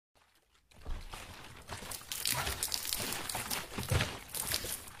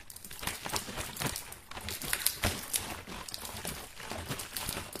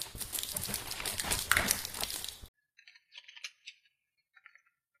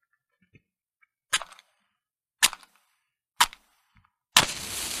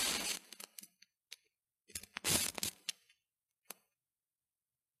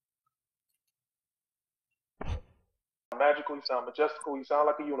magical. You sound majestical. You sound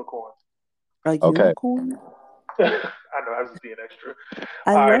like a unicorn. A Okay. unicorn? I know I was just being extra.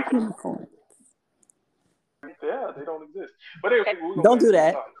 I All right. love unicorns. Yeah, they don't exist. But anyway, we're gonna go Don't ahead do and get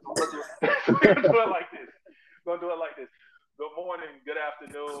that. started. So we're gonna do it like this. We're gonna do it like this. Good morning, good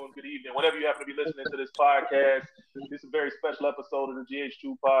afternoon, good evening, whenever you happen to be listening to this podcast. This is a very special episode of the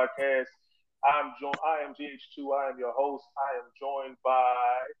GH2 podcast. I am GH2. I am your host. I am joined by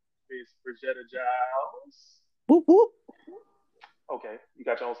Miss Bridgetta Giles. Whoop whoop. Okay, you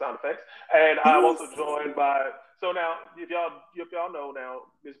got your own sound effects. And I'm Yes. also joined by. So now, if y'all know now,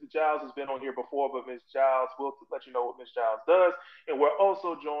 Ms. Giles has been on here before, but Ms. Giles will let you know what Ms. Giles does. And we're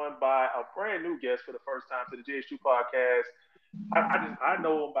also joined by a brand new guest for the first time to the JH2 podcast. I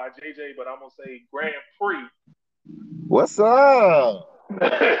know him by JJ, but I'm gonna say Grand Prix. What's up?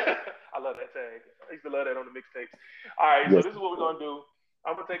 I love that tag. I used to love that on the mixtapes. All right, so Yes. this is what we're gonna do.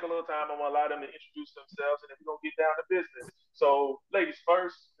 I'm gonna take a little time. I'm gonna allow them to introduce themselves, and then we're gonna get down to business. So, ladies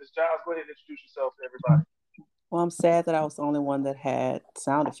first, Ms. Giles, go ahead and introduce yourself to everybody. Well, I'm sad that I was the only one that had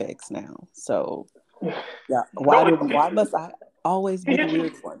sound effects now. So yeah, No, why must I always he be the hit you.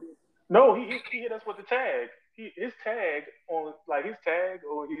 weird one? No, he hit us with the tag. His tag on his tag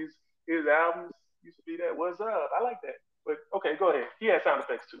or his albums used to be that. What's up? I like that. But okay, go ahead. He had sound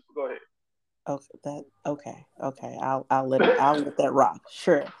effects too. Go ahead. Okay. I'll let that rock.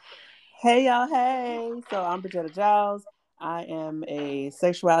 Sure. Hey y'all, hey. So I'm Bridgetta Giles. I am a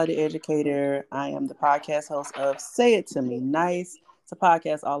sexuality educator. I am the podcast host of Say It To Me Nice. It's a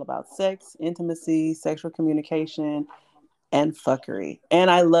podcast all about sex, intimacy, sexual communication, and fuckery. And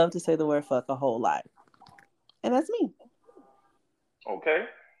I love to say the word fuck a whole lot. And that's me. Okay,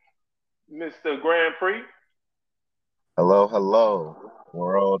 Mr. Grand Prix. Hello, hello,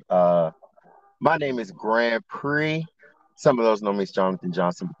 world. My name is Grand Prix. Some of those know me as Jonathan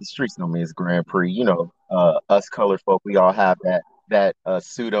Johnson, but the streets know me as Grand Prix. Us colored folk, we all have that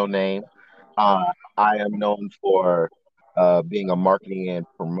pseudo name. Uh, I am known for being a marketing and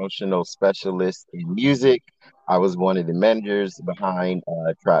promotional specialist in music. I was one of the managers behind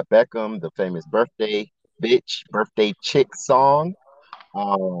Trap Beckham, the famous birthday chick song.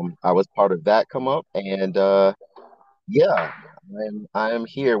 I was part of that come up, and yeah, I am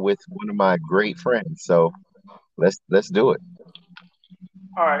here with one of my great friends. So let's do it.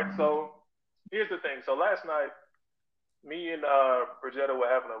 All right, so here's the thing. So last night, me and Bridgetta were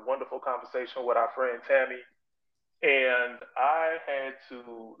having a wonderful conversation with our friend Tammy, and I had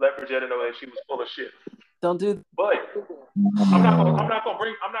to let Bridgetta know that she was full of shit. Don't do But I'm not gonna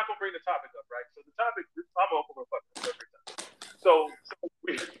bring the topic up, right? So the topic I'm open for fucking every time. So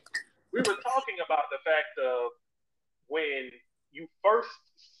we we were talking about the fact of when you first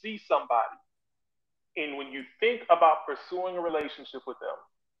see somebody and when you think about pursuing a relationship with them,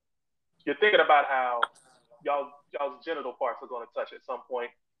 you're thinking about how y'all's genital parts are going to touch at some point,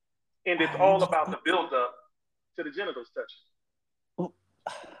 and it's all about the build up to the genitals touching.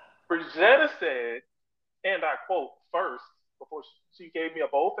 Bridgetta said, and I quote first before she gave me a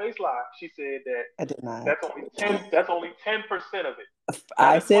bold faced lie. She said that I did not. that's only 10% of it. Now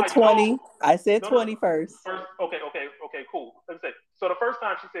I this is why said you know 20. I said no no 20 first. first okay cool. Let me say so the first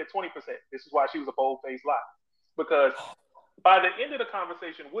time she said 20%. This is why she was a bold faced lie because by the end of the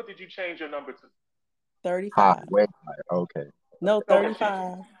conversation, what did you change your number to? High, 35. way high. Okay. No, Okay,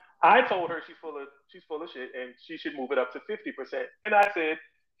 35. I told her she's full of shit and she should move it up to 50%. And I said,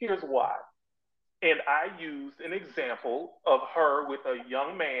 here's why. And I used an example of her with a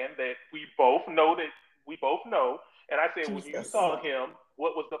young man that we both know. And I said, when you Jesus. saw him,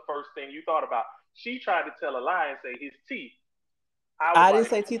 what was the first thing you thought about? She tried to tell a lie and say his teeth. I was I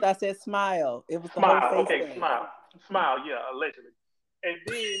didn't like, say teeth. I said smile. It was the whole smile, face okay, thing. smile, yeah, allegedly. And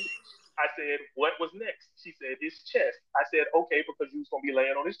then I said, what was next? She said his chest. I said, okay, because you was gonna be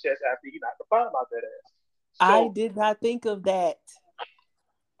laying on his chest after he knocked the bottom out that ass. I So did not think of that.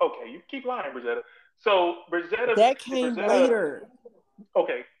 okay, you keep lying, Brazetta. So That came Brazetta, later.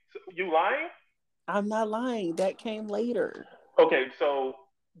 okay, so you lying? I'm not lying. That came later. Okay, so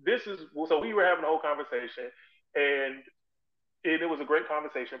we were having a whole conversation, and it was a great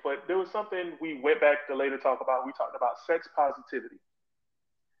conversation. But there was something we went back to later talk about. We talked about sex positivity,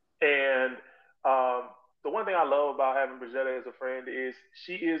 and the one thing I love about having Bridgetta as a friend is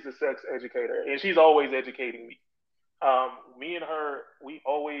she is a sex educator, and she's always educating me. Me and her, we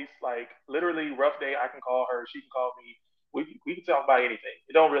always like literally rough day. I can call her, she can call me. We can talk about anything.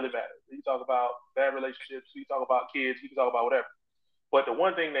 It don't really matter. We can talk about bad relationships. We can talk about kids. We can talk about whatever. But the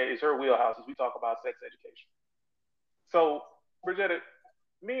one thing that is her wheelhouse is we talk about sex education. So, Bridgetta,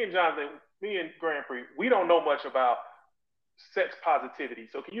 me and Jonathan, me and Grand Prix, we don't know much about sex positivity.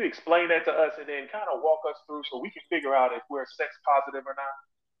 So can you explain that to us and then kind of walk us through so we can figure out if we're sex positive or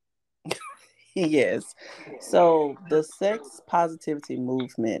not? Yes. So the sex positivity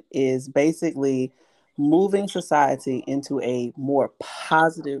movement is basically moving society into a more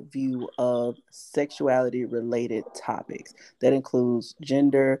positive view of sexuality related topics. That includes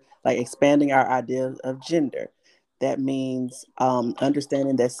gender, like expanding our idea of gender. That means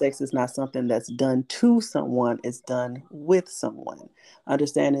understanding that sex is not something that's done to someone, it's done with someone.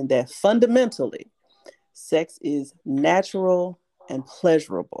 Understanding that fundamentally, sex is natural and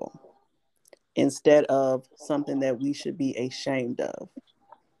pleasurable instead of something that we should be ashamed of.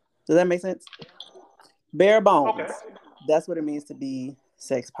 Does that make sense? Bare bones. Okay. That's what it means to be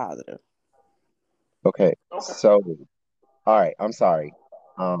sex positive. Okay. Okay. So, all right. I'm sorry.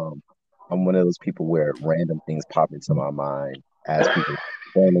 I'm one of those people where random things pop into my mind as people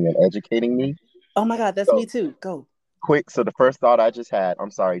learning and educating me. Oh my God, that's So me too. Go. quick. So the first thought I just had,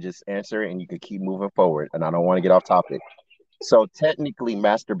 I'm sorry, just answer it and you could keep moving forward. And I don't want to get off topic. So technically,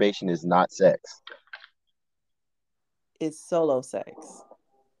 masturbation is not sex. It's solo sex.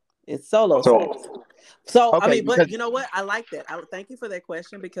 It's solo So, sex. So, I okay, mean, but because you know what? I like that. Thank you for that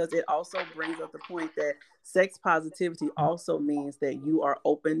question because it also brings up the point that sex positivity also means that you are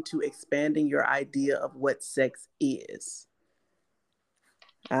open to expanding your idea of what sex is.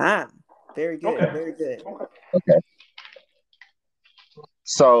 Ah, very good. Okay. Very good. okay.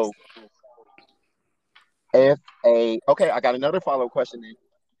 So I got another follow-up question then.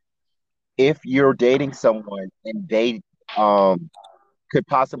 If you're dating someone and they um could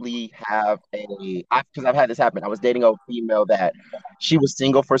possibly have because I've had this happen. I was dating a female that she was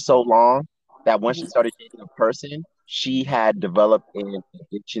single for so long that once she Mhm. started dating a person, she had developed an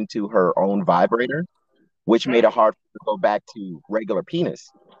addiction to her own vibrator, which made it hard for her to go back to regular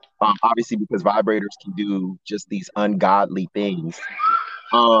penis. Obviously, because vibrators can do just these ungodly things.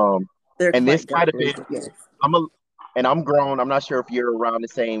 Um, They're and this quite might have been diabolical. Yes. I'm a and I'm grown. I'm not sure if you're around the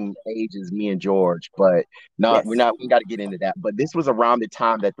same age as me and George, but no, Yes. we got to get into that. But this was around the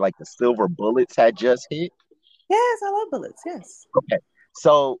time that like the silver bullets had just hit. Yes, I love bullets. Yes. Okay.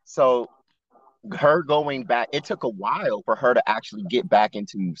 So her going back, it took a while for her to actually get back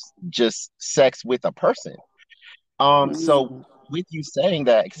into just sex with a person. So Mm. with you saying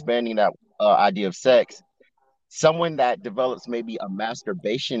that, expanding that idea of sex, someone that develops maybe a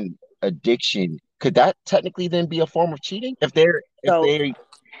masturbation addiction, could that technically then be a form of cheating? If So, they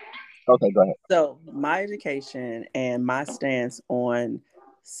Okay, go ahead. so my education and my stance on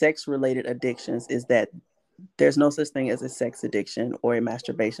sex-related addictions is that there's no such thing as a sex addiction or a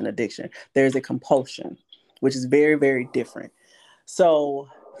masturbation addiction. There's a compulsion, which is very, very different. So,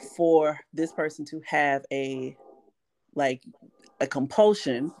 for this person to have like a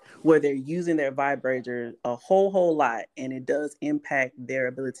compulsion where they're using their vibrator a whole lot and it does impact their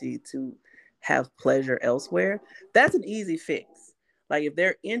ability to have pleasure elsewhere, that's an easy fix. Like if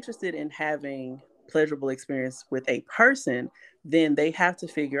they're interested in having pleasurable experience with a person, then they have to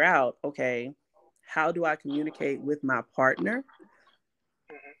figure out, okay, how do I communicate with my partner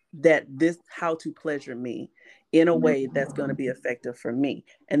that this how to pleasure me in a way that's going to be effective for me?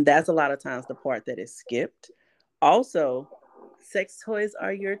 And that's a lot of times the part that is skipped. Also, sex toys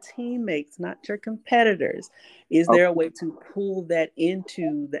are your teammates, not your competitors. Is there a way to pull that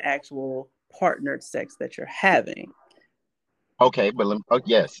into the actual partnered sex that you're having? Okay, but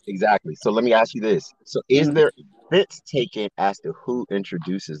yes, exactly. So let me ask you this. So is Mhm. there bits taken as to who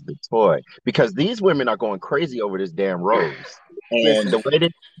introduces the toy? Because these women are going crazy over this damn rose. And Listen, the way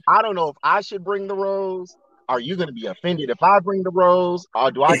that I don't know if I should bring the rose. Are you going to be offended if I bring the rose?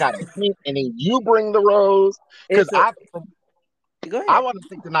 Or do I got to hint and then you bring the rose? Because it's a go I ahead. want to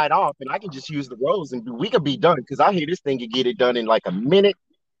take the night off and I can just use the rose and we could be done. Because I hear this thing can get it done in like a minute.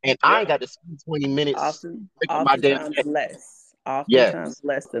 And I Yeah. ain't got to spend 20 minutes breaking my damn Oftentimes neck. less, Yes. oftentimes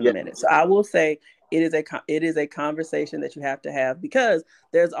less than a Yes. minute. So I will say it is a conversation that you have to have because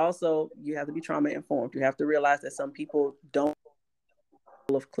there's also you have to be trauma informed. You have to realize that some people don't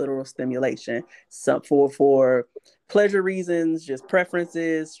of clitoral stimulation, some for pleasure reasons, just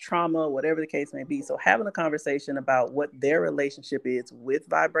preferences, trauma, whatever the case may be. So having a conversation about what their relationship is with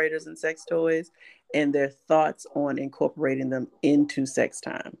vibrators and sex toys and their thoughts on incorporating them into sex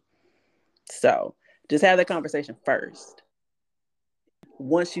time. So just have that conversation first.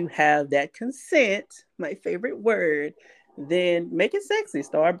 Once you have that consent, my favorite word, then make it sexy.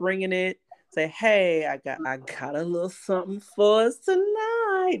 Start bringing it. Say, hey, I got a little something for us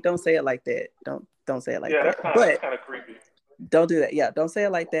tonight. Don't say it like that. Don't say it like Yeah, that. that's But kind of creepy. don't do that. Yeah, don't say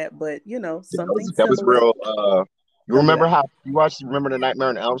it like that. But That something was similar. real Remember how you watched? Remember the Nightmare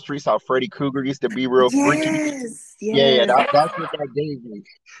on Elm Street? How Freddy Krueger used to be real freaky. Yes, Yeah, yes. that's what that gave me.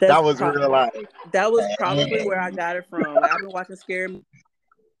 That's That was real like. that was probably where I got it from. Like, I've been watching scary movies,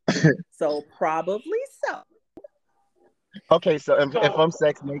 so probably so. Okay, so if I'm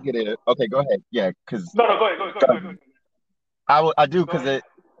sex negative, okay, go ahead. Yeah, because No, go ahead. I do because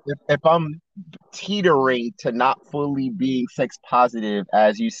if I'm teetering to not fully being sex positive,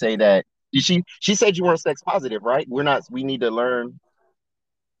 as you say that she said you weren't sex positive, right? We need to learn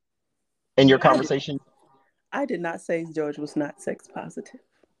in your conversation. I did not say George was not sex positive.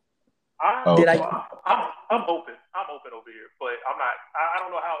 Okay. I'm open. I'm open over here, but I'm not. I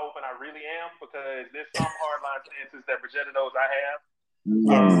don't know how open I really am because there's some hardline stances that Bridgetta knows I have.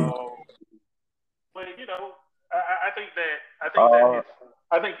 Yes. But I think that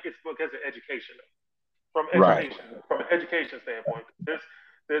I think it's because of education. From an education standpoint,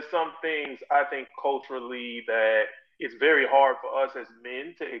 there's some things I think culturally that it's very hard for us as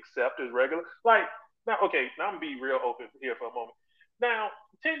men to accept as regular. Like now, okay, now I'm gonna be real open here for a moment. Now,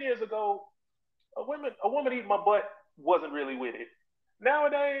 10 years ago, a woman eating my butt wasn't really with it.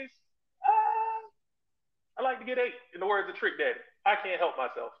 Nowadays, I like to get ate. In the words of Trick Daddy, I can't help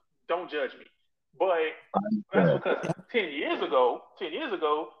myself. Don't judge me. But that's because 10 years ago,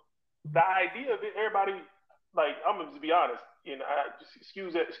 the idea of it, everybody, like, I'm gonna be honest, just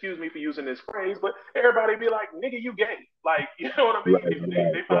excuse me for using this phrase, but everybody be like, nigga, you gay. Like, you know what I mean?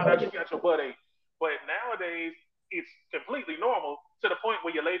 They found out you got your butt ate. But nowadays, it's completely normal to the point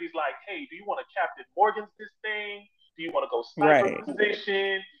where your lady's like, hey, do you want to Captain Morgan's this thing? Do you want to go sniper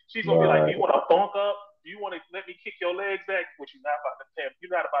position? She's gonna be like, do you want to bunk up? Do you want to let me kick your legs back? Which you're not about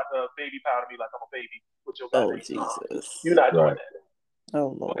to baby powder me like I'm a baby with your goddamn. Jesus. You're not doing that.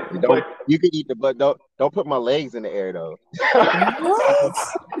 Oh Lord. You can eat the butt. Don't put my legs in the air though. What?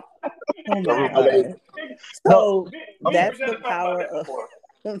 Oh my God. So that's the power of.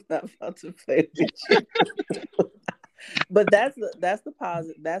 I'm not about to play with you. But that's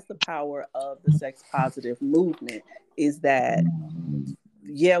the power of the sex positive movement, is that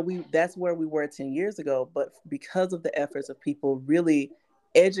that's where we were 10 years ago, but because of the efforts of people really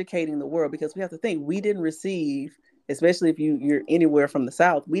educating the world, because we have to think, we didn't receive, especially if you're anywhere from the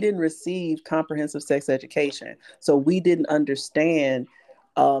South, we didn't receive comprehensive sex education. So we didn't understand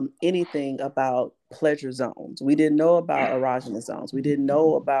anything about pleasure zones. We didn't know about erogenous zones. We didn't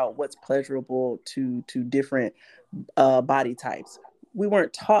know about what's pleasurable to different body types. We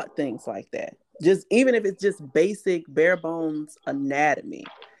weren't taught things like that. Just even if it's just basic bare bones anatomy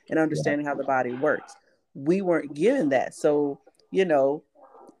and understanding how the body works, we weren't given that. So,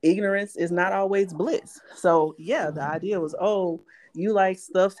 ignorance is not always bliss. So the idea was, oh, you like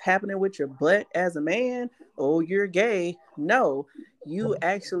stuff happening with your butt as a man, oh, you're gay. No, you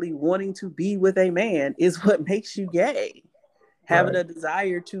actually wanting to be with a man is what makes you gay. Having a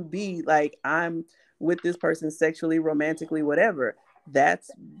desire to be like, I'm with this person sexually, romantically, whatever. That's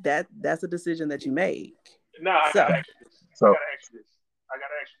a decision that you make. No, I gotta ask you this.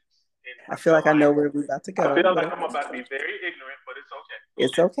 I feel like I know where we're about to go. I feel like I'm about to be very ignorant, but it's okay.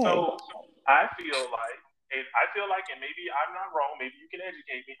 It's okay. So I feel like, and maybe I'm not wrong, maybe you can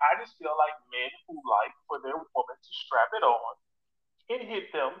educate me. I just feel like men who like for their woman to strap it on and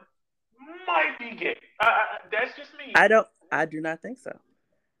hit them might be gay. That's just me. I do not think so.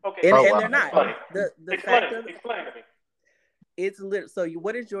 Okay. And they're not. Explain to me. It's so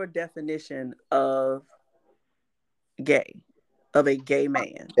what is your definition of gay? Of a gay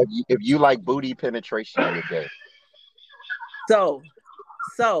man? If you like booty penetration, you're gay. So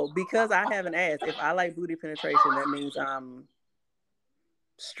because I have an ass, if I like booty penetration, that means I'm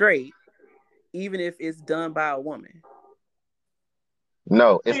straight, even if it's done by a woman.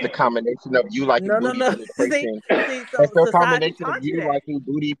 No, it's the combination of you liking booty penetration. It's the combination of you liking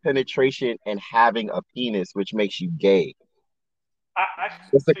booty penetration and having a penis, which makes you gay.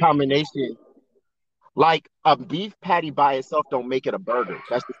 It's a combination. Like a beef patty by itself don't make it a burger.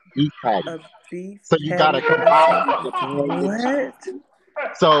 That's just beef patty. So you gotta combine. What?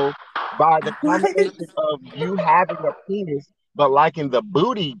 So by the combination of you having a penis but liking the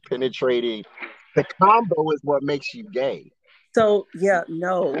booty penetrating, the combo is what makes you gay. So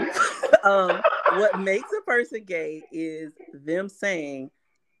no. What makes a person gay is them saying,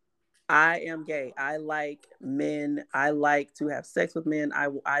 I am gay. I like men. I like to have sex with men.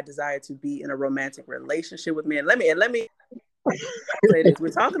 I desire to be in a romantic relationship with men. Let me say this. We're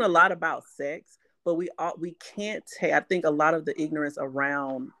talking a lot about sex, but we can't take. I think a lot of the ignorance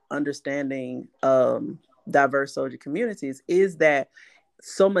around understanding diverse social communities is that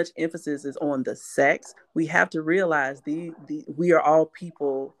so much emphasis is on the sex, we have to realize we are all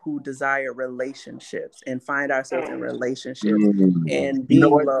people who desire relationships and find ourselves in relationships and You know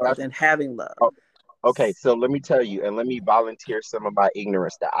being what? loved and having love. Oh, okay, so let me tell you, and let me volunteer some of my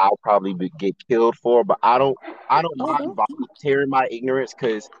ignorance that I'll probably get killed for, but I don't Oh, mind no. volunteering my ignorance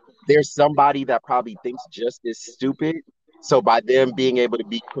because there's somebody that probably thinks just as stupid. So by them being able to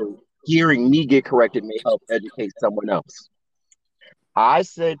be hearing me get corrected may help educate someone else. I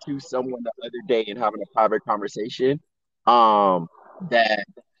said to someone the other day in having a private conversation, um, that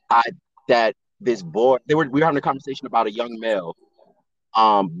I that this boy we were having a conversation about a young male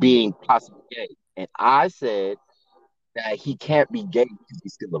being possibly gay. And I said that he can't be gay because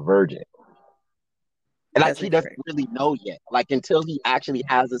he's still a virgin. And like That's he doesn't incorrect. really know yet. Like until he actually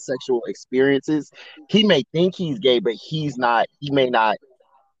has the sexual experiences, he may think he's gay, but he may not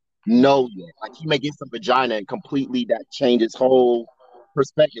know yet. Like he may get some vagina and completely that changes whole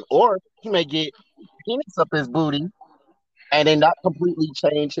perspective. Or he may get penis up his booty and then that completely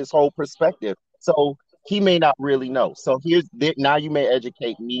change his whole perspective. So he may not really know. So now you may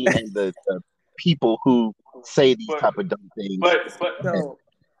educate me and the people who say these But type of dumb things. but but So,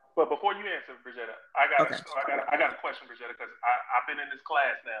 but before you answer, Bridgetta, I got a, okay. I got a question, Bridgetta, because I've been in this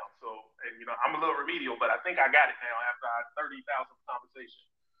class now, so and I'm a little remedial, but I think I got it now after our 30,000 conversation.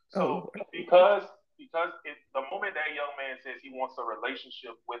 Oh, So because the moment that young man says he wants a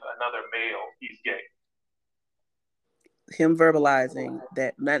relationship with another male, he's gay. him verbalizing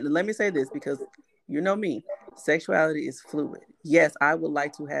that. Now, let me say this because you know me, sexuality is fluid. Yes, I would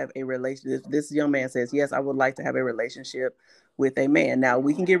like to have a relationship. This young man says, yes, I would like to have a relationship with a man. Now,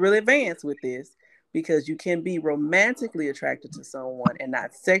 we can get really advanced with this because you can be romantically attracted to someone and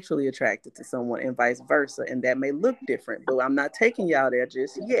not sexually attracted to someone, and vice versa. And that may look different, but I'm not taking y'all there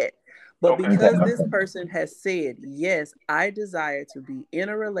just yet. But Okay. because this person has said, yes, I desire to be in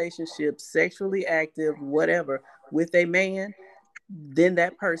a relationship, sexually active, whatever, with a man, then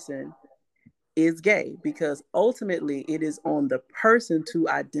that person is gay because ultimately it is on the person to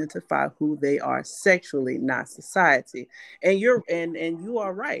identify who they are sexually, not society. And you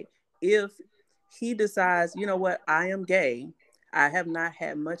are right. If he decides, you know what, I am gay, I have not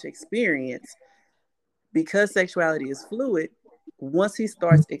had much experience, because sexuality is fluid, once he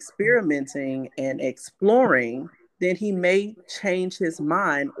starts experimenting and exploring, then he may change his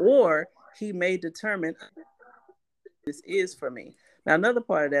mind, or he may determine this is for me. Now, another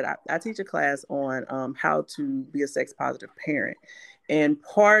part of that, I teach a class on how to be a sex positive parent. And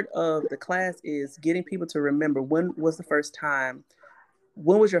part of the class is getting people to remember when was your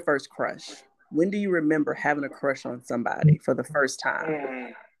first crush? When do you remember having a crush on somebody for the first time?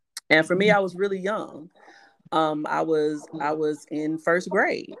 Mm. And for me, I was really young. I was in first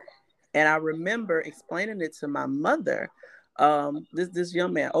grade, and I remember explaining it to my mother. This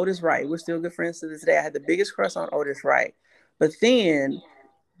young man, Otis Wright, we're still good friends to this day. I had the biggest crush on Otis Wright, but then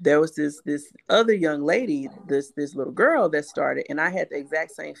there was this other young lady, this little girl that started, and I had the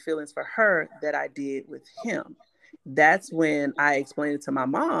exact same feelings for her that I did with him. That's when I explained it to my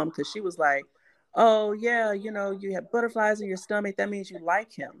mom because she was like, "Oh yeah, you have butterflies in your stomach. That means you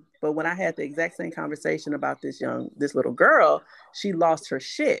like him." But when I had the exact same conversation about this little girl, she lost her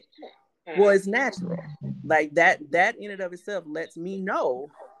shit. Well, it's natural. Like that in and of itself lets me know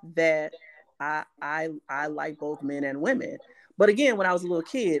that I like both men and women. But again, when I was a little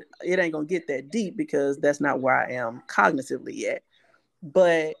kid, it ain't gonna get that deep because that's not where I am cognitively yet.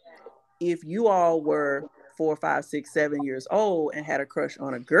 But if you all were 4, 5, 6, 7 years old and had a crush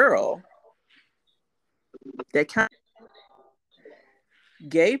on a girl, that kind of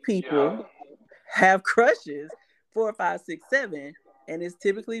gay Yeah. people have crushes 4, 5, 6, 7, and it's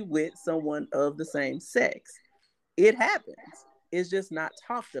typically with someone of the same sex. It happens. It's just not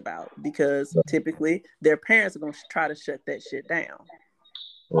talked about because typically their parents are going to try to shut that shit down.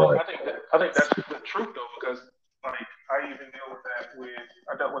 Well, Right. I think that's the truth though, because like I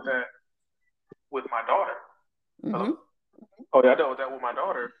dealt with that with my daughter. Hello. Mm-hmm. Oh yeah, I dealt with that with my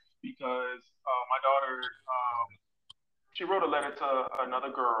daughter because my daughter she wrote a letter to another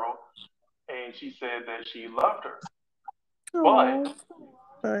girl and she said that she loved her, but Oh,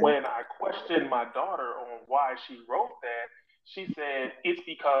 but when I questioned my daughter on why she wrote that, she said it's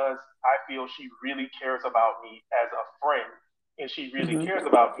because I feel she really cares about me as a friend and she really mm-hmm. cares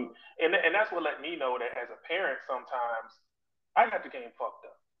about me. And that's what let me know that as a parent, sometimes I got the game fucked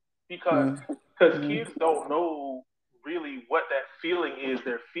up because Mm-hmm. kids don't know really what that feeling is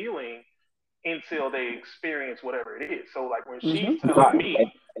they're feeling until they experience whatever it is. So like when she's Mm-hmm. telling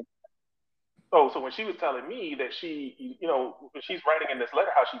me Oh, so when she was telling me that when she's writing in this letter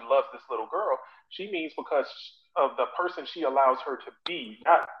how she loves this little girl, she means because of the person she allows her to be,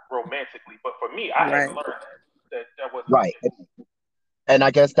 not romantically, but for me, I had to Right. learn that wasn't the Right. case. And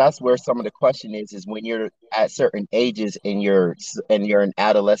I guess that's where some of the question is when you're at certain ages and you're in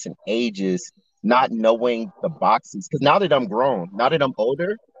adolescent ages, not knowing the boxes. Because now that I'm grown, now that I'm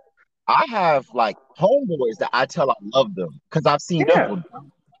older, I have like homeboys that I tell I love them because I've seen Yeah. double.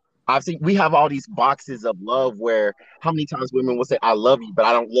 I've seen we have all these boxes of love where how many times women will say I love you, but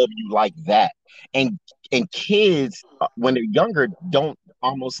I don't love you like that. And kids when they're younger don't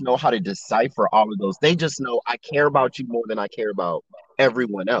almost know how to decipher all of those. They just know I care about you more than I care about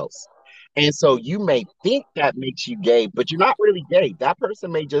everyone else. And so you may think that makes you gay, but you're not really gay. That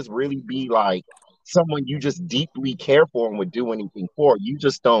person may just really be like someone you just deeply care for and would do anything for. You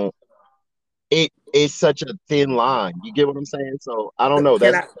just don't it is such a thin line. You get what I'm saying? So I don't So know.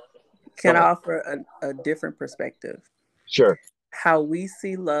 can That's I go can I ahead. offer a different perspective? Sure. How we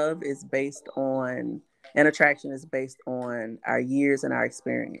see love is based on, and attraction is based on our years and our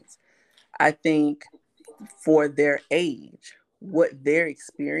experience. I think for their age, what they're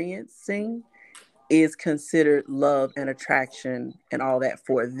experiencing is considered love and attraction and all that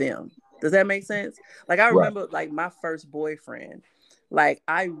for them. Does that make sense? Like I Right. remember like my first boyfriend, like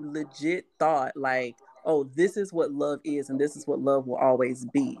I legit thought like, oh, this is what love is and this is what love will always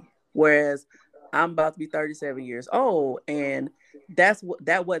be. Whereas I'm about to be 37 years old and that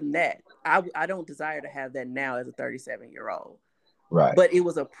wasn't that. I don't desire to have that now as a 37-year-old. Right. But it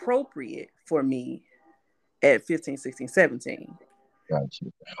was appropriate for me at 15, 16, 17. Got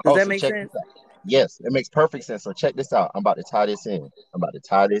you. Does Oh, that so make check sense? this out. Yes, it makes perfect sense. So check this out. I'm about to tie this in. I'm about to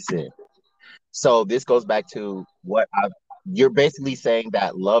tie this in. So this goes back to what I've you're basically saying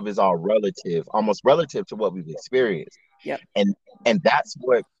that love is all relative, almost relative to what we've experienced. Yep. And that's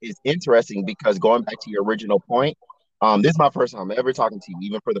what is interesting because going back to your original point, this is my first time ever talking to you,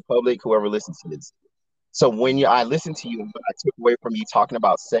 even for the public, whoever listens to this. So I listened to you and what I took away from you talking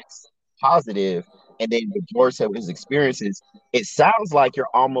about sex positive and then what George said with his experiences, it sounds like you're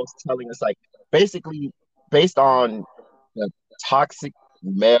almost telling us like basically based on the toxic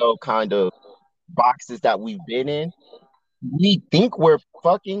male kind of boxes that we've been in, we think we're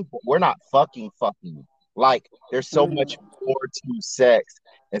fucking, but we're not fucking. Like there's so much Mm-hmm. more to sex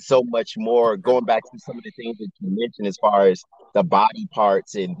and so much more going back to some of the things that you mentioned as far as the body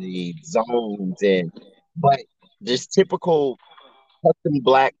parts and the zones and but just typical custom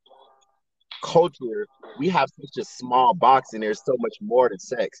black culture, we have such a small box and there's so much more to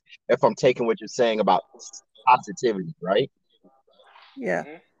sex. If I'm taking what you're saying about positivity, right? Yeah.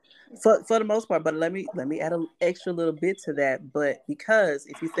 Mm-hmm. For the most part, but let me add an extra little bit to that. But because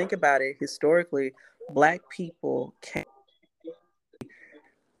if you think about it, historically, black people came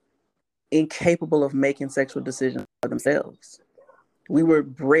incapable of making sexual decisions for themselves. We were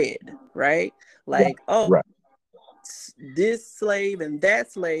bred, right? Right, Like, oh, right. this slave and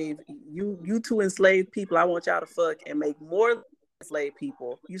that slave, you two enslaved people, I want y'all to fuck and make more enslaved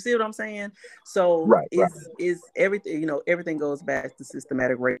people. You see what I'm saying? So Right, right. is everything, everything goes back to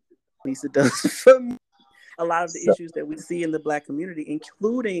systematic racism. At least it does for me. A lot of the So, issues that we see in the black community,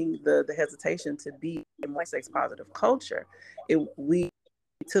 including the hesitation to be a more sex positive culture, we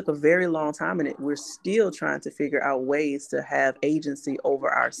took a very long time and we're still trying to figure out ways to have agency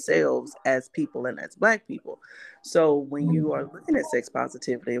over ourselves as people and as black people. So when you are looking at sex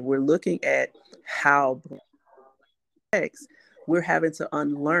positivity, we're looking at how sex, we're having to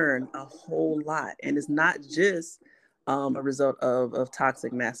unlearn a whole lot. And it's not just a result of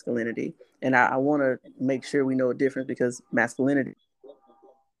toxic masculinity. And I want to make sure we know a difference because masculinity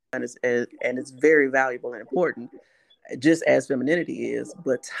and it's very valuable and important, just as femininity is.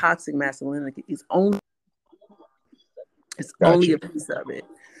 But toxic masculinity is got only you. a piece of it.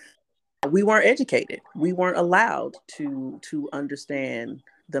 We weren't educated. We weren't allowed to understand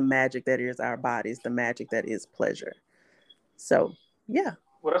the magic that is our bodies, the magic that is pleasure. So yeah,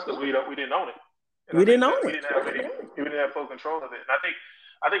 Well, that's because we didn't own it, and I we didn't think own that it. we didn't have full control of it. And I think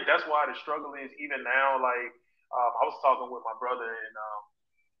that's why the struggle is even now. Like I was talking with my brother, and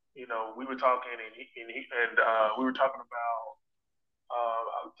we were talking, and we were talking about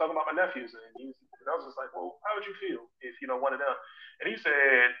I was talking about my nephews, and I was just like, well, how would you feel if one of them? And he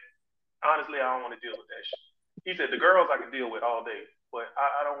said, honestly, I don't want to deal with that shit. He said the girls I can deal with all day, but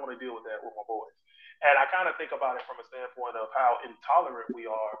I don't want to deal with that with my boys. And I kind of think about it from a standpoint of how intolerant we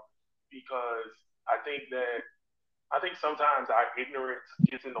are, because I think that I think sometimes our ignorance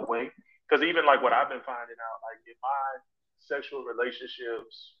gets in the way. Because even like what I've been finding out, like in my sexual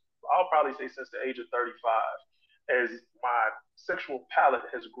relationships, I'll probably say since the age of 35, as my sexual palette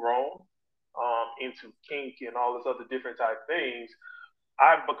has grown into kink and all this other different type things,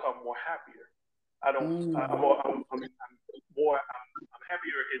 I've become more happier. I don't. Mm. I'm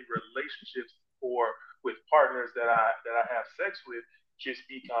happier in relationships or with partners that I have sex with, just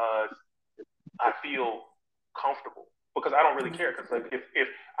because I feel comfortable. Because I don't really care. Because like if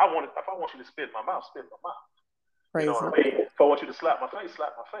I want you to spit in my mouth, spit in my mouth. You know Praise it. what I mean? If I want you to slap my face,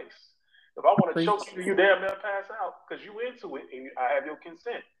 slap my face. If I want to choke Preach. you, you damn near pass out because you into it and I have your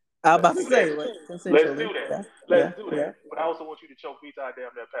consent. I was Let's about to do say, that. what, Let's do consensually. that. Yeah, Let's yeah, do yeah. that. But I also want you to choke me till I damn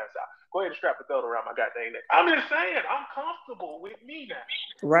near pass out. Go ahead and strap the belt around my goddamn neck. I'm just saying, I'm comfortable with me now.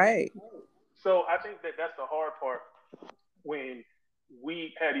 Right. So I think that that's the hard part when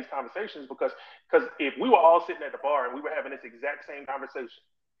we had these conversations, because if we were all sitting at the bar and we were having this exact same conversation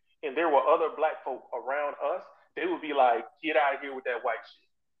and there were other black folk around us, they would be like, get out of here with that white shit,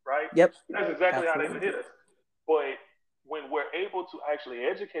 right? Yep. That's exactly how they would Absolutely. hit us. But when we're able to actually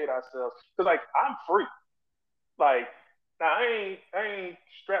educate ourselves, because like I'm free. Like now I ain't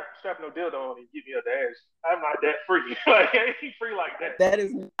strap no dildo on and give me a dash. I'm not that free. Like I ain't free like that. That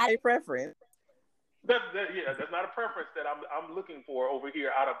is not a preference. That's not a preference that I'm looking for over here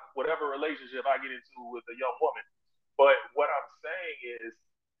out of whatever relationship I get into with a young woman. But what I'm saying is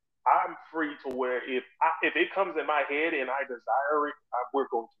I'm free to where if it comes in my head and I desire it, we're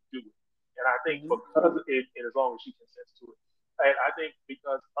going to do it. And I think Mm-hmm. because of it, and as long as she consents to it, and I think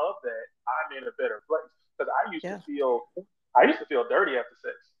because of that, I'm in a better place. Because Yeah. I used to feel dirty after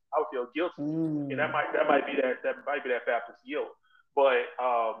sex. I would feel guilty, and Mm. that might be that Baptist guilt. But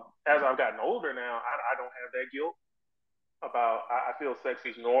as I've gotten older now, I don't have that guilt about. I feel sex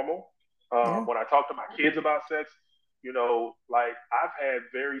is normal. Yeah. When I talk to my kids about sex, like I've had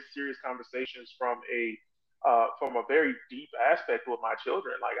very serious conversations from a very deep aspect with my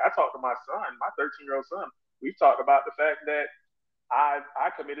children. Like I talked to my son, my 13-year-old son. We've talked about the fact that I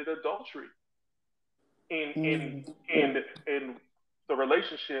committed adultery in in Mm. in the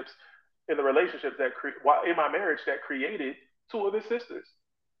relationships in the relationships in my marriage that created two of his sisters.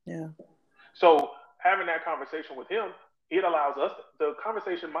 Yeah. So having that conversation with him, it allows us the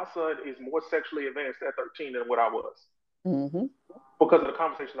conversation. My son is more sexually advanced at 13 than what I was Mm-hmm. because of the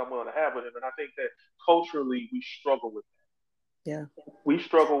conversation I'm willing to have with him. And I think that culturally we struggle with Yeah. it. We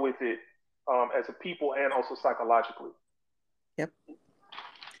struggle with it as a people and also psychologically. Yep.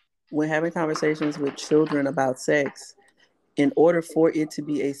 When having conversations with children about sex, in order for it to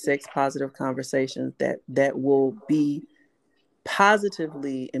be a sex positive conversation that will be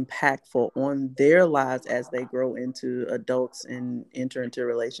positively impactful on their lives as they grow into adults and enter into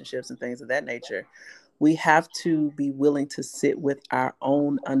relationships and things of that nature, we have to be willing to sit with our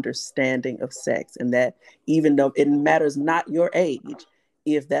own understanding of sex. And that even though it matters not your age,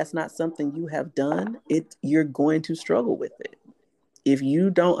 if that's not something you have done, you're going to struggle with it. If you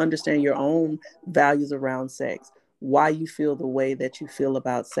don't understand your own values around sex, why you feel the way that you feel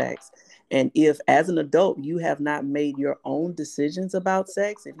about sex, and if as an adult you have not made your own decisions about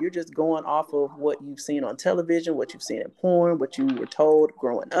sex, if you're just going off of what you've seen on television, what you've seen in porn, what you were told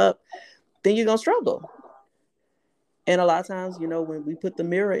growing up, then you're going to struggle. And a lot of times, when we put the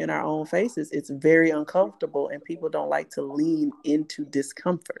mirror in our own faces, it's very uncomfortable and people don't like to lean into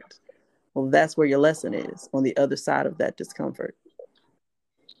discomfort. Well, that's where your lesson is, on the other side of that discomfort.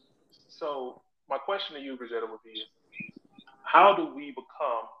 So my question to you, Bridgetta, would be: how do we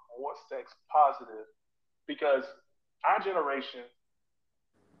become more sex positive? Because our generation,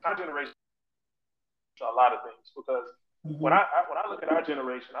 our generation, a lot of things. Because Mm-hmm. when I look at our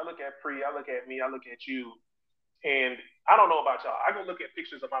generation, I look at Pre, I look at me, I look at you, and I don't know about y'all. I can look at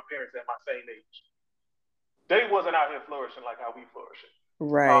pictures of my parents at my same age. They wasn't out here flourishing like how we flourishing.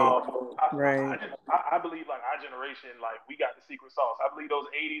 Right, right. I believe like our generation, like we got the secret sauce. I believe those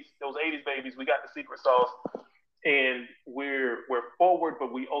 '80s babies, we got the secret sauce, and we're forward,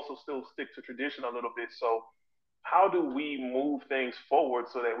 but we also still stick to tradition a little bit. So how do we move things forward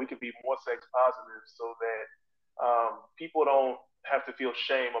so that we can be more sex positive, so that people don't have to feel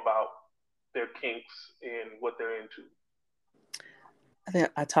shame about their kinks and what they're into? I think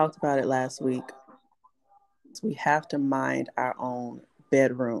I talked about it last week. We have to mind our own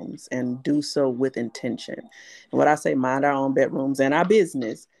bedrooms and do so with intention. And what I say, mind our own bedrooms and our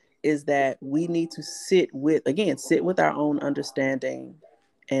business, is that we need to sit with our own understanding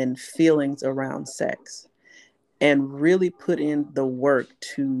and feelings around sex and really put in the work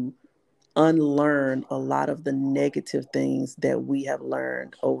to unlearn a lot of the negative things that we have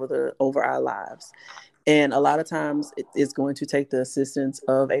learned over our lives. And a lot of times it's going to take the assistance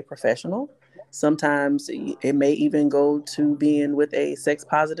of a professional. Sometimes it may even go to being with a sex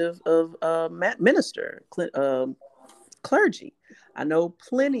positive of minister, clergy. I know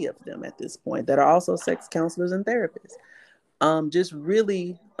plenty of them at this point that are also sex counselors and therapists. Just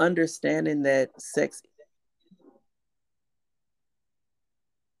really understanding that sex.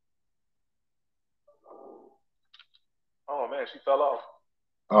 Oh man, she fell off.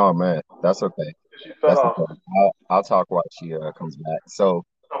 Oh man, that's okay. She fell That's off. okay. I'll talk while she comes back. So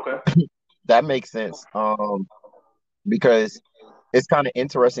Okay. that makes sense. Because it's kind of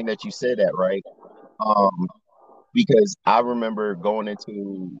interesting that you said that, right? Um, because I remember going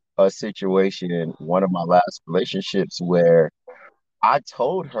into a situation, one of my last relationships, where I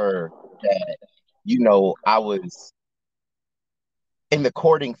told her that, I was in the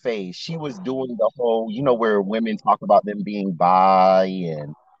courting phase. She was doing the whole, where women talk about them being bi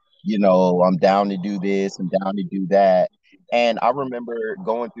and, I'm down to do this, I'm down to do that. And I remember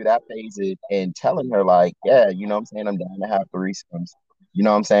going through that phase and telling her, like, yeah, I'm saying, I'm down to have threesomes.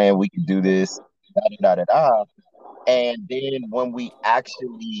 I'm saying, we could do this, da da da da da. And then when we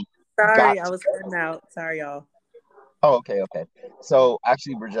actually got Sorry, I was together, cutting out. Sorry, y'all. oh, okay, okay. So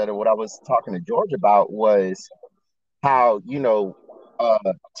actually, Bridgetta, what I was talking to George about was how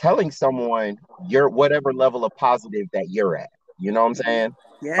uh telling someone your whatever level of positive that you're at, you know what I'm saying,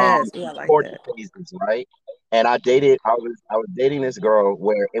 Yes. Oh, I like toward that. the phases, right? And I was dating this girl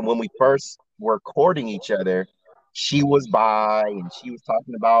where, and when we first were courting each other, she was bi and she was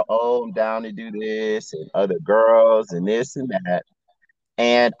talking about, oh, I'm down to do this and other girls and this and that,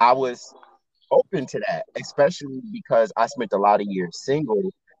 and I was open to that, especially because I spent a lot of years single.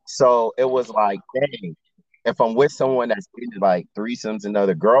 So it was like, dang, if I'm with someone that's into like threesomes and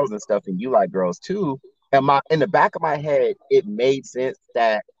other girls and stuff, and you like girls too, and my in the back of my head, it made sense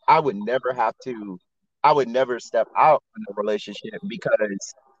that I would never step out in a relationship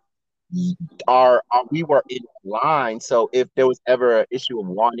because we were in line. So if there was ever an issue of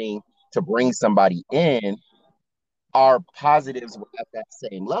wanting to bring somebody in, our positives were at that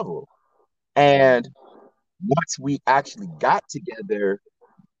same level. And once we actually got together,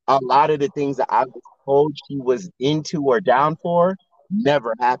 a lot of the things that I was told she was into or down for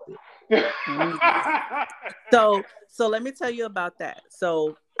never happened. Mm. So let me tell you about that.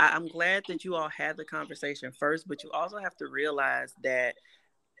 So I'm glad that you all had the conversation first, but you also have to realize that,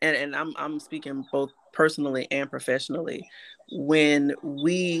 and I'm speaking both personally and professionally, when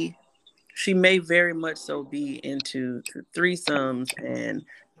we she may very much so be into threesomes and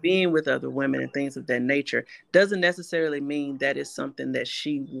being with other women and things of that nature, doesn't necessarily mean that is something that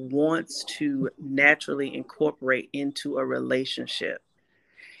she wants to naturally incorporate into a relationship.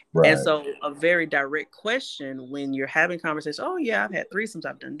 And Right. so, a very direct question when you're having conversations, oh, yeah, I've had threesomes,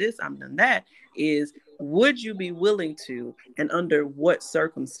 I've done this, I've done that, is would you be willing to, and under what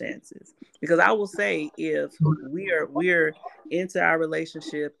circumstances? Because I will say, if we're into our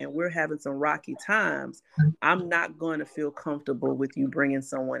relationship and we're having some rocky times, I'm not going to feel comfortable with you bringing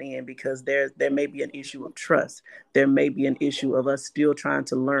someone in, because there may be an issue of trust. There may be an issue of us still trying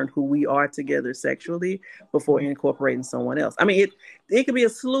to learn who we are together sexually before incorporating someone else. I mean, it could be a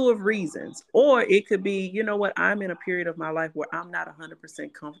slew of reasons, or it could be, you know what, I'm in a period of my life where I'm not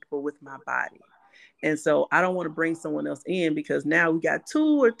 100% comfortable with my body. And so I don't want to bring someone else in because now we got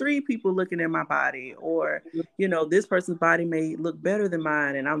two or three people looking at my body, or, this person's body may look better than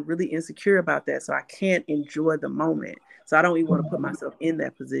mine. And I'm really insecure about that. So I can't enjoy the moment. So I don't even want to put myself in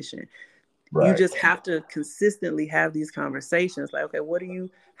that position. You Right. just have to consistently have these conversations like, okay,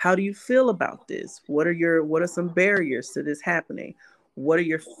 how do you feel about this? What are some barriers to this happening? What are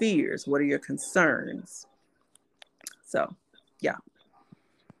your fears? What are your concerns? So, yeah.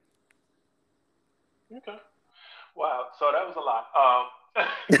 Okay. Wow. So that was a lot.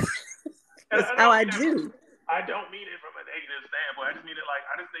 And That's I how don't I mean that. do. I don't mean it from a negative standpoint. I just mean it like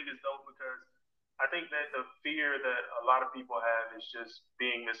I just think it's dope because I think that the fear that a lot of people have is just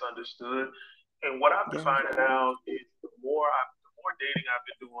being misunderstood. And what I've been Yeah. finding out is the more dating I've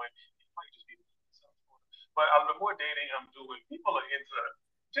been doing, it might just be myself, but the more dating I'm doing, people are into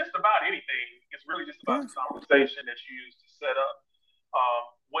just about anything. It's really just about Yeah. the conversation that you use to set up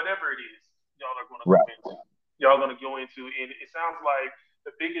whatever it is y'all are going to go Right. into. Y'all going to go into, and it sounds like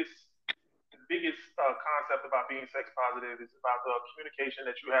the biggest concept about being sex positive is about the communication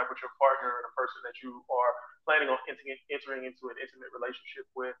that you have with your partner or the person that you are planning on entering into an intimate relationship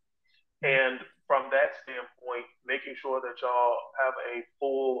with. And from that standpoint, making sure that y'all have a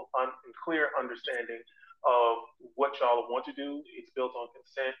full and clear understanding of what y'all want to do. It's built on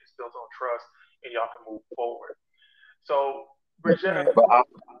consent, it's built on trust, and y'all can move forward. So, Bridgetta, Right. But oh,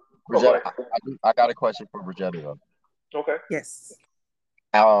 go Bridgetta, ahead. I got a question for Bridgetta though. Okay. Yes.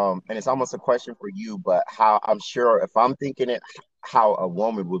 And it's almost a question for you, but how I'm sure if I'm thinking it, how a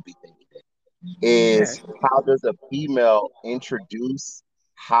woman would be thinking it Okay. is, how does a female introduce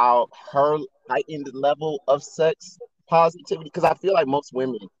how her heightened level of sex positivity, because I feel like most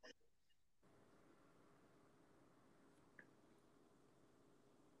women.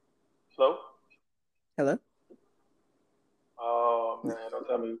 Hello? Hello? Oh, man, don't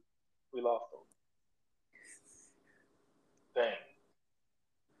tell me we lost them. Dang.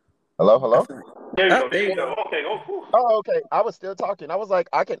 Hello, hello. There you Oh, go. there There you you go. go. Okay, go. Whew. Oh, okay. I was still talking. I was like,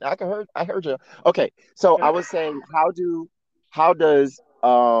 I heard you. Okay, so I was saying, how does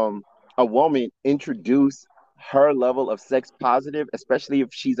a woman introduce her level of sex positive, especially if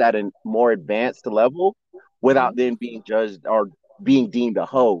she's at a more advanced level, without Mhm. then being judged or being deemed a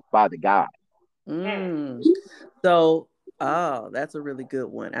hoe by the guy? Mm. So, oh, that's a really good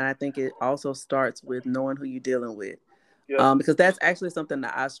one. And I think it also starts with knowing who you're dealing with. Yeah. Because that's actually something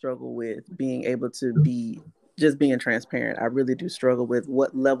that I struggle with, being able to be just being transparent. I really do struggle with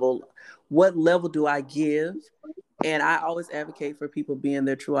what level do I give? And I always advocate for people being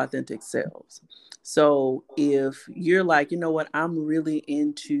their true authentic selves. So if you're like, you know what, I'm really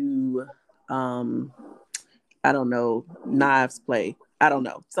into um I don't know, knives play. I don't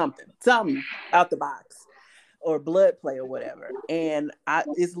know, something out the box or blood play or whatever. And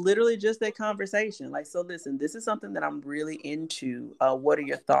it's literally just that conversation. Like, so listen, this is something that I'm really into. What are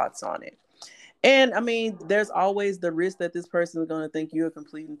your thoughts on it? And I mean, there's always the risk that this person is going to think you're a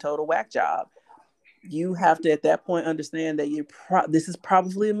complete and total whack job. You have to, at that point, understand that this is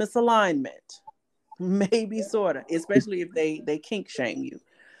probably a misalignment, maybe sort of, especially if they kink shame you.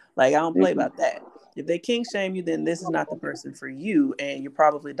 Like, I don't play about that. If they kink shame you, then this is not the person for you, and you're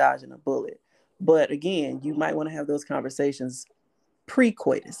probably dodging a bullet. But again, you might want to have those conversations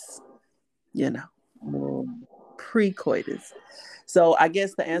pre-coitus, you know, pre-coitus. So I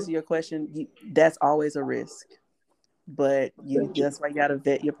guess to answer your question, that's always a risk, but that's why you got to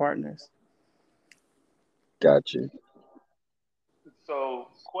vet your partners. Got you. So,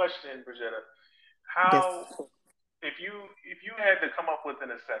 question, Bridgetta. Yes. How, if you had to come up with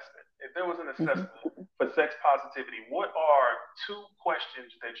an assessment, if there was an Mm-hmm. assessment for sex positivity, what are two questions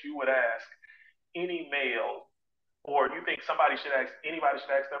that you would ask any male, or you think anybody should ask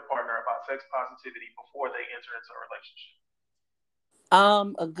their partner about sex positivity before they enter into a relationship?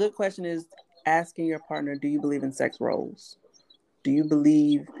 A good question is asking your partner, do you believe in sex roles? Do you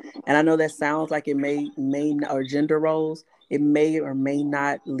believe, and I know that sounds like it may or gender roles, it may or may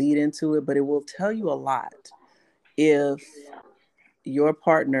not lead into it, but it will tell you a lot if your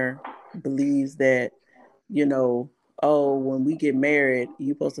partner believes that, you know, oh, when we get married,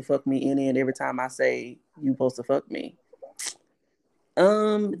 you supposed to fuck me any and every time I say you supposed to fuck me.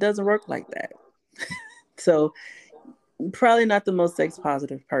 It doesn't work like that. So probably not the most sex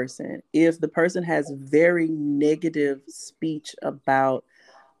positive person. If the person has very negative speech about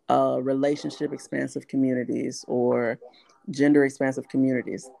relationship expansive communities or gender expansive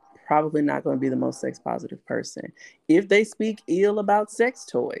communities, probably not going to be the most sex positive person. If they speak ill about sex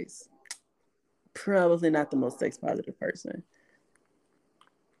toys, probably not the most sex positive person.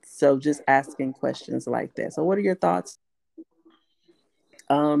 So just asking questions like that. So what are your thoughts?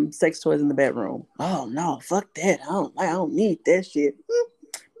 Sex toys in the bedroom. Oh no, fuck that. I don't need that shit.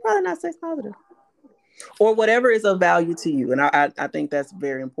 Probably not sex positive. Or whatever is of value to you. And I think that's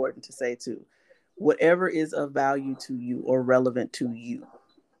very important to say too. Whatever is of value to you or relevant to you.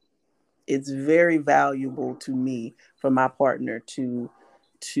 It's very valuable to me for my partner to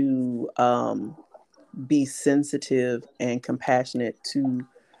be sensitive and compassionate to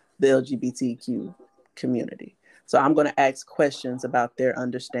the LGBTQ community. So I'm going to ask questions about their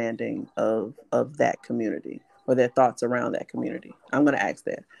understanding of that community or their thoughts around that community. I'm going to ask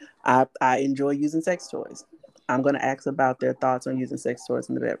that. I enjoy using sex toys. I'm going to ask about their thoughts on using sex toys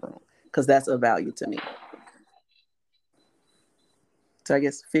in the bedroom because that's of value to me. So I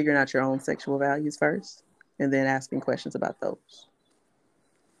guess figuring out your own sexual values first and then asking questions about those.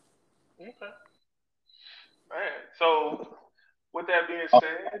 Okay, man. So, with that being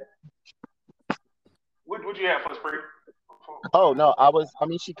said, what would you have for us, Bree? Oh no, I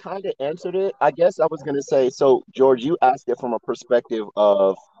mean, she kind of answered it. I guess I was gonna say, so George, you asked it from a perspective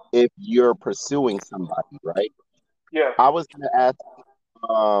of if you're pursuing somebody, right? Yeah. I was gonna ask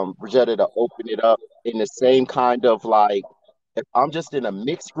Bridgetta to open it up in the same kind of like, if I'm just in a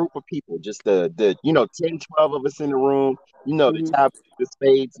mixed group of people, just the 10, 12 of us in the room, the Mm-hmm. tap the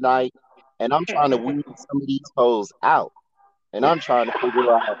spades night, and I'm trying to weed some of these hoes out, and I'm trying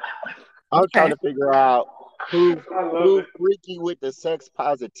Okay. to figure out who I love who it. freaky with the sex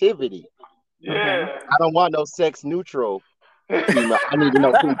positivity. Okay. Yeah. I don't want no sex neutral female. I need to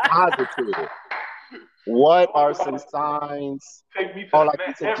know who positive. What are some signs, Take me to or the like you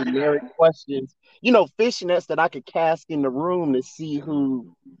mat said, every generic night. questions? Fishnets that I could cast in the room to see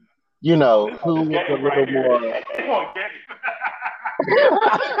who, Oh, this who was a game right little more here. want game.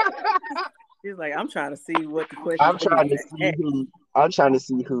 He's like, I'm trying to see what the question is. I'm trying to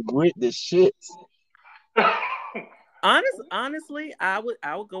see who with the shits. Honestly, I would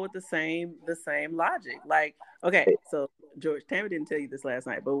go with the same logic. Like, okay, so George, Tammy didn't tell you this last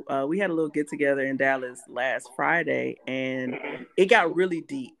night, but we had a little get together in Dallas last Friday, and it got really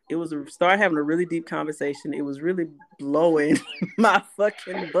deep. It was start having a really deep conversation. It was really blowing my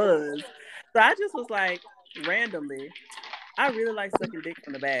fucking buzz. So I just was like, randomly, I really like sucking dick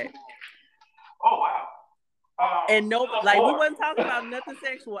from the back. Oh wow! And no, like we wasn't talking about nothing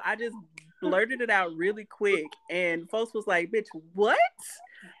sexual. I just blurted it out really quick, and folks was like, "Bitch, what?"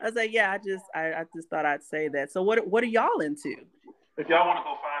 I was like, "Yeah, I just thought I'd say that." So what are y'all into? If y'all want to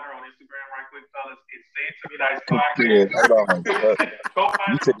go find her on Instagram right quick, fellas, it's Say It To Me Nice Podcast. Yeah, hold on. Go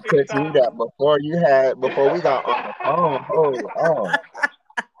find you could text me that before we got on the phone. Hold on.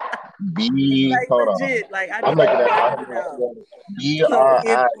 Like hold legit, on. like I'm looking at my so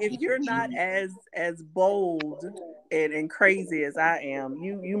if you're not as bold and crazy as I am,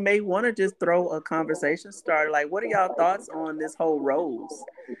 you may want to just throw a conversation starter. Like, what are y'all thoughts on this whole Rose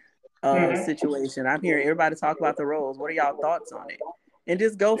situation? I'm hearing everybody talk about the Rose. What are y'all thoughts on it? And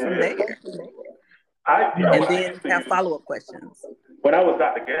just go from there. And then have follow-up questions. When I was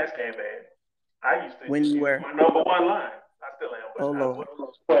Dr. Gas Can Man, I used to use my number one line. I still am,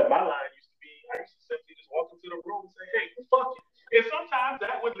 but my line used to be, I used to simply just walk into the room and say, "Hey, who fucking?" And sometimes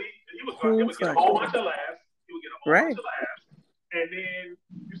that would lead, he would get a whole bunch of laughs. He would get a whole bunch of laughs, and then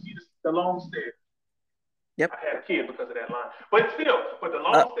you see the long stare. Yep. I had a kid because of that line, but still, the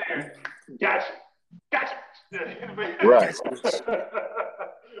long stare, gotcha. Right.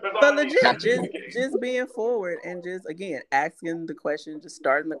 But legit, just being forward and just again asking the question, just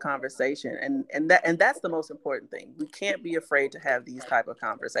starting the conversation, and that's the most important thing. We can't be afraid to have these type of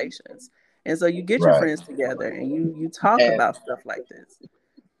conversations, and so you get your friends together and you talk about stuff like this.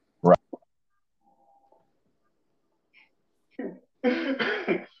 Right.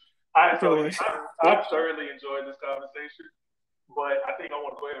 I thoroughly enjoyed this conversation, but I think I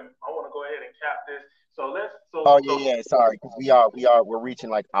want to go ahead and cap this. So let's. Sorry, because we're reaching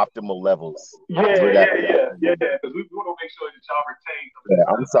like optimal levels. Yeah. Because we want to make sure that y'all retain. Yeah,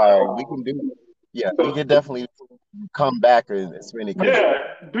 I'm sorry. We can do. Yeah, we can definitely come back and spend it. Yeah,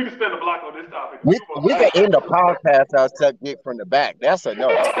 we can spend a block on this topic. We can end the podcast out suck dick from the back. That's a no.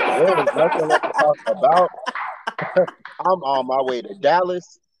 There is nothing left to talk about. I'm on my way to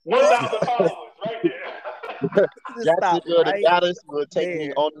Dallas. 1,000 followers right there. Jacksonville to Dallas will take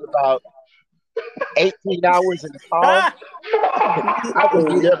me only about 18 hours in the car. I can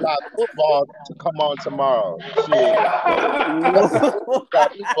be there by football to come on tomorrow. Shit.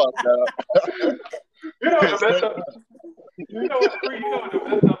 Got me fucked up. You know what the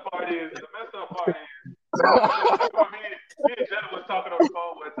messed up part is? The messed up part is me and Jenna was talking on the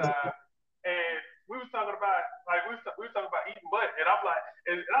phone one time, and we was talking about eating butt, and I'm like,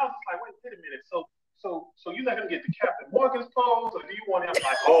 and I was just like, wait a minute, so you let him get the Captain Morgan's pose, or do you want him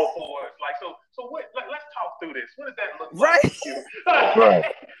like all fours? Like, so what? Let's talk through this. What does that look like?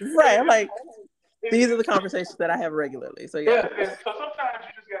 Right. I'm like, these are the conversations that I have regularly. So yeah. And so sometimes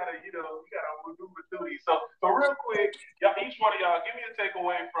you just gotta, you gotta maneuver through these. So real quick, y'all, each one of y'all, give me a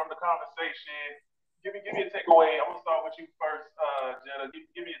takeaway from the conversation. Give me a takeaway. I'm gonna start with you first, Jenna.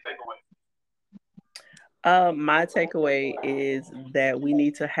 Give me a takeaway. My takeaway is that we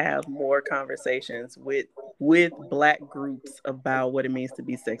need to have more conversations with Black groups about what it means to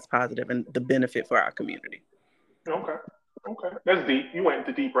be sex positive and the benefit for our community. Okay. That's deep. You went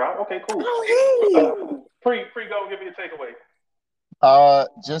the deep route. Okay, cool. Pre, go give me a takeaway.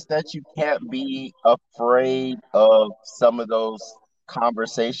 Just that you can't be afraid of some of those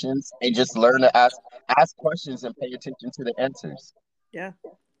conversations and just learn to ask questions and pay attention to the answers. Yeah.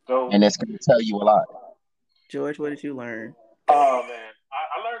 And it's going to tell you a lot. George, what did you learn? Oh man,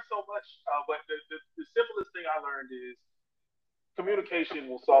 I learned so much. But the simplest thing I learned is communication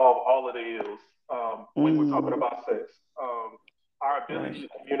will solve all of the ills when we're talking about sex. Our ability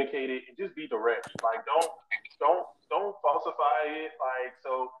to communicate it and just be direct. Like don't falsify it. Like,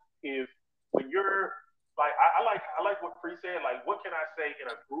 so when you're like, I like what Pre said. Like, what can I say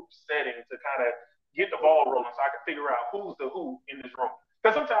in a group setting to kind of get the ball rolling so I can figure out who's the who in this room?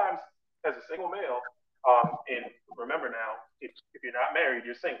 Because sometimes as a single male. And remember now, if you're not married,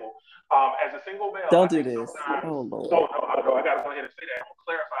 you're single. As a single male, don't do this. Oh Lord. No, I gotta go ahead and say that. I'm gonna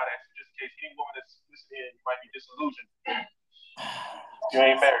clarify that just in case any woman that's listening in might be disillusioned. You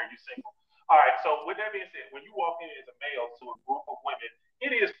ain't married, you're single. All right. So with that being said, when you walk in as a male to a group of women,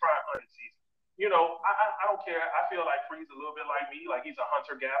 it is prime hunting season. I don't care. I feel like Free's a little bit like me. Like, he's a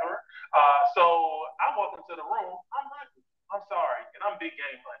hunter-gatherer. Catherine. So I walk into the room. I'm hungry. I'm sorry, and I'm big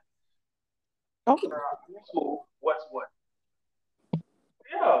game hunting. Oh. What's what?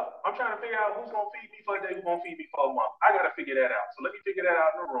 Yeah, I'm trying to figure out who's gonna feed me for a day, who's gonna feed me for a month. I gotta figure that out. So let me figure that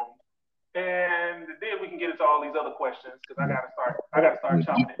out in the room, and then we can get into all these other questions because I gotta start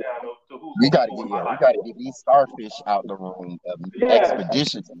chopping it down to who's We gonna gotta be get in my life. we gotta get these starfish out the room Yes.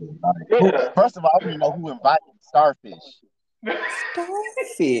 expeditiously. Yeah. First of all, I want to know who invited the starfish.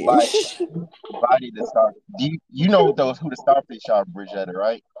 Starfish. Invited the starfish. You know who the starfish are, Bridgetta,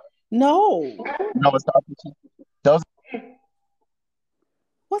 right? No. You know what starfish is? Those.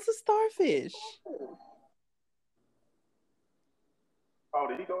 What's a starfish? Oh,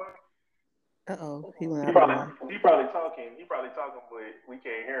 did he go out? Uh-oh, he went He out. probably talking. He probably talking, but we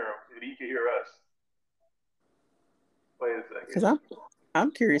can't hear him. He can hear us. Wait a second. Because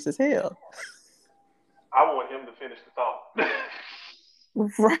I'm curious as hell. I want him to finish the thought.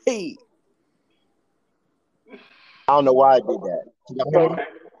 Right. I don't know why I did that. Okay.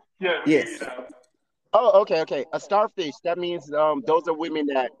 Yeah. Yes. Oh, okay. A starfish. That means those are women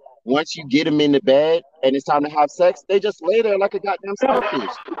that once you get them in the bed and it's time to have sex, they just lay there like a goddamn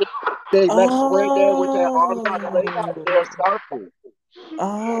starfish. They legs spread there with their arms out, lay out. They're a starfish.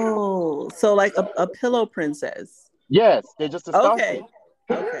 Oh, so like a pillow princess. Yes, they're just a starfish.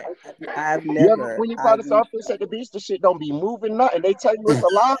 Okay. I've never. When you find a starfish at the beach, the shit don't be moving nothing. They tell you it's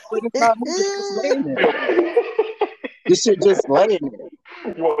alive, but it's not moving. It's just laying there. This shit just laying there.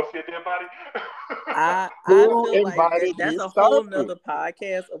 You want to see a dead body? I feel like that's a whole starfish? nother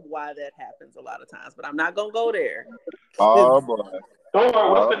podcast of why that happens a lot of times, but I'm not gonna go there. Oh boy. Don't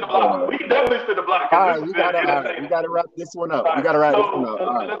worry, we'll spin the block. We can definitely spin the block. All right, we gotta wrap this one up. We gotta wrap this one up.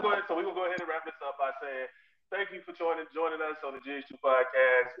 Let's go ahead. So we're gonna go ahead and wrap this up by saying thank you for joining us on the GH2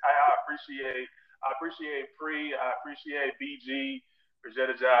 podcast. I appreciate Pre. I appreciate BG,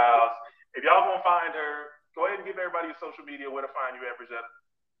 Bridgetta Giles. If y'all want to find her, go ahead and give everybody your social media where to find you at, Bridgetta.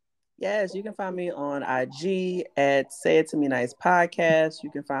 Yes, you can find me on IG at Say It To Me Nice Podcast.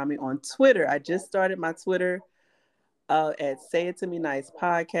 You can find me on Twitter. I just started my Twitter at Say It To Me Nice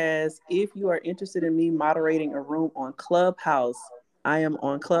Podcast. If you are interested in me moderating a room on Clubhouse, I am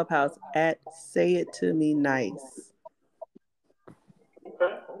on Clubhouse at Say It To Me Nice.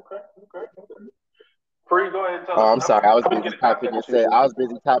 Okay. Free, go ahead and tell us. I'm sorry, I was busy typing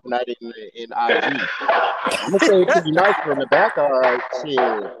that in IG. I'm gonna say it to you nice from the back. All right, shit.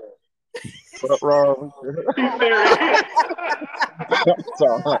 What wrong? He's serious.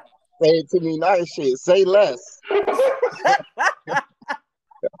 So, say it to me nice, shit. Say less.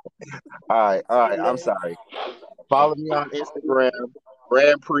 All right. I'm sorry. Follow me on Instagram,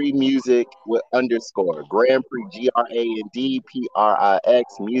 Grand Prix Music with _ Grand Prix GRANDPRIX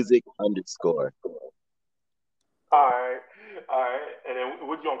music _ All right. And then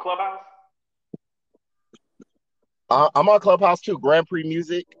would you on Clubhouse? I'm on Clubhouse too. Grand Prix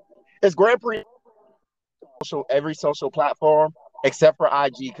Music. It's Grand Prix every social platform except for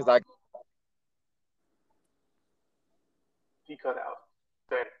IG because he cut out.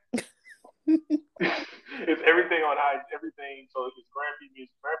 It's everything on everything. So it's Grand Prix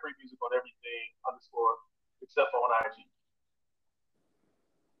Music on everything _ except for on IG.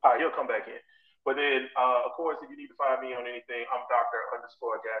 All right, he'll come back in. But then, of course, if you need to find me on anything, I'm Dr. _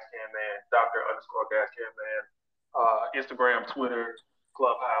 Gascan Man, Dr. _ Gascan Man, Instagram, Twitter,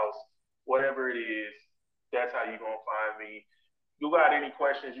 Clubhouse, whatever it is, that's how you're going to find me. You got any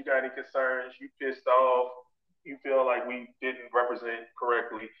questions, you got any concerns, you pissed off, you feel like we didn't represent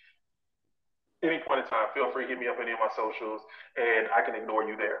correctly, any point in time, feel free to hit me up on any of my socials, and I can ignore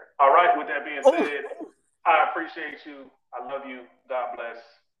you there. All right, with that being said, I appreciate you. I love you. God bless.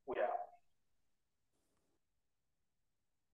 We out.